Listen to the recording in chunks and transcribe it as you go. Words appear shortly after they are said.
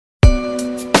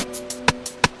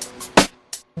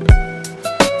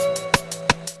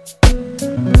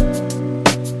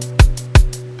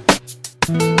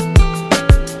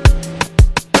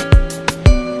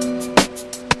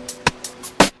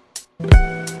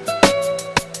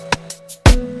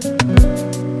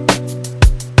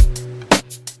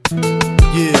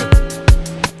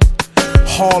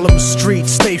Harlem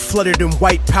streets stay flooded in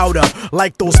white powder,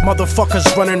 like those motherfuckers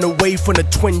running away from the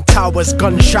Twin Towers.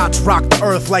 Gunshots rock the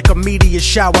earth like a meteor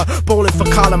shower. Bowling for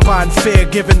Columbine, fear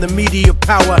giving the media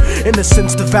power.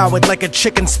 Innocence devoured like a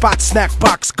chicken spot snack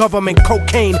box. Government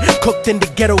cocaine cooked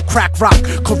into ghetto crack rock.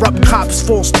 Corrupt cops,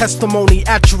 false testimony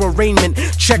at your arraignment.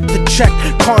 Check the check,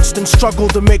 constant struggle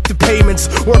to make the payments.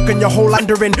 Working your whole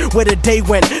wondering where the day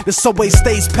went. The subway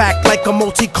stays packed like a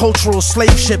multicultural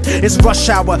slave ship. It's rush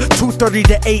hour, 2:30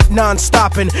 to 8,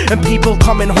 non-stopping. And people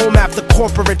coming home after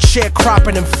corporate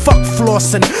sharecropping. And fuck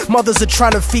flossin'. Mothers are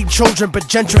trying to feed children, but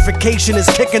gentrification is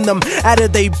kicking them out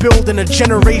of they building a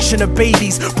generation of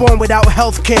babies born without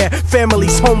health care.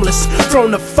 Families homeless,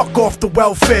 thrown the fuck off the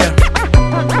welfare.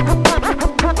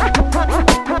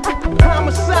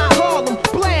 Homicide, Harlem,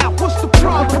 blam, what's the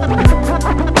problem?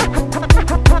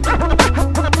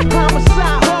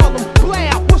 Homicide, Harlem,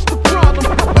 blam, what's the problem?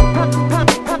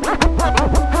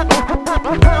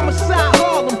 Homicide,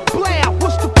 Harlem, blam,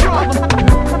 what's the problem?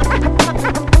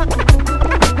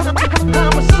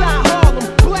 Homicide, Harlem,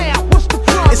 blam, what's the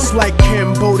problem? It's like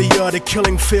Cambodia, the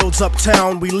killing fields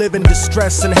uptown. We live in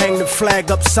distress and hang the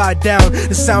flag upside down.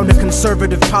 The sound of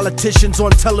conservative politicians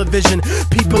on television.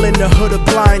 People in the hood are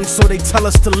blind, so they tell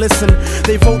us to listen.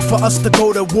 They vote for us to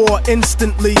go to war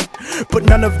instantly, but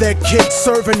none of their kids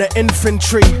serve in the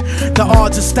infantry. The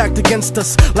odds are stacked against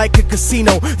us like a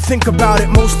casino. Think about it,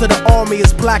 most of the army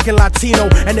is black and Latino.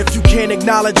 And if you can't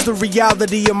acknowledge the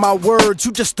reality of my words,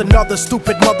 you just another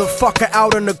stupid motherfucker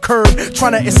out on the curb,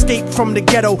 trying to escape from the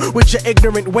ghetto with your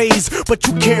ignorant ways. But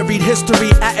you can't read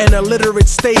history at an illiterate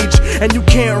stage, and you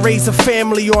can't raise a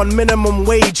family on minimum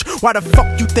wage. Why the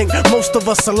fuck you think most of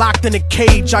us are locked in a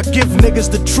cage? I give niggas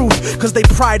the truth, cause they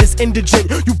pride is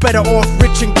indigent. You better off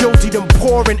rich and guilty than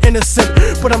poor and innocent.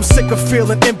 But I'm sick of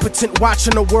feeling impotent,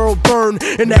 watching the world burn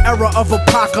in the era of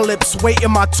apocalypse,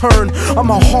 waiting my turn. I'm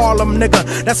a Harlem nigga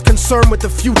that's concerned with the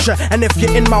future, and if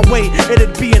you're in my way,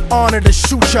 it'd be an honor to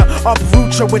shoot ya,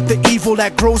 uproot ya with the evil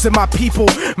that grows in my people,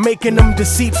 making them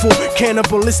deceitful,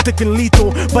 cannibalistic and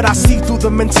lethal. But I see through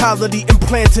the mentality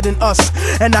implanted in us,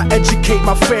 and I educate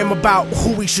my fam about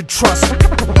who we should trust.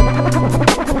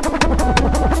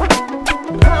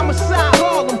 Homicide,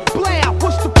 Harlem, blam,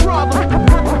 what's the problem?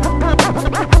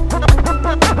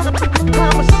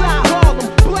 Homicide, Harlem,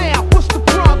 blam, what's the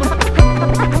problem?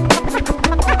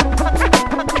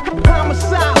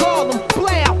 Homicide, Harlem,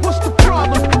 blam, what's the problem?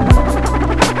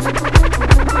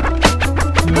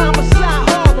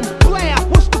 Homicide, Harlem, blam,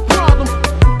 what's the problem?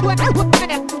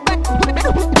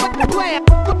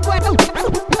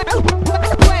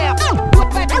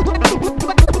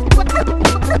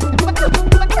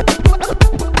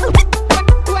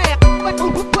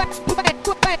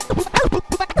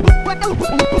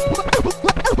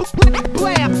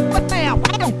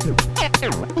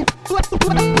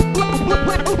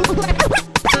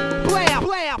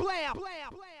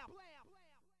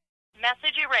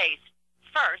 Message erased.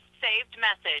 First saved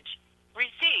message.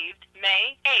 Received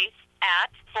May 8th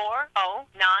at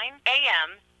 4:09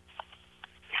 a.m.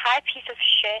 Hi, piece of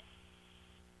shit.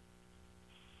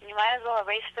 You might as well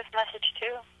erase this message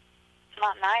too. It's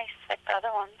not nice like the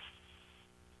other ones.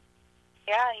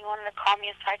 Yeah, you wanted to call me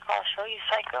a psycho. I'll show you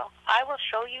psycho. I will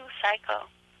show you psycho.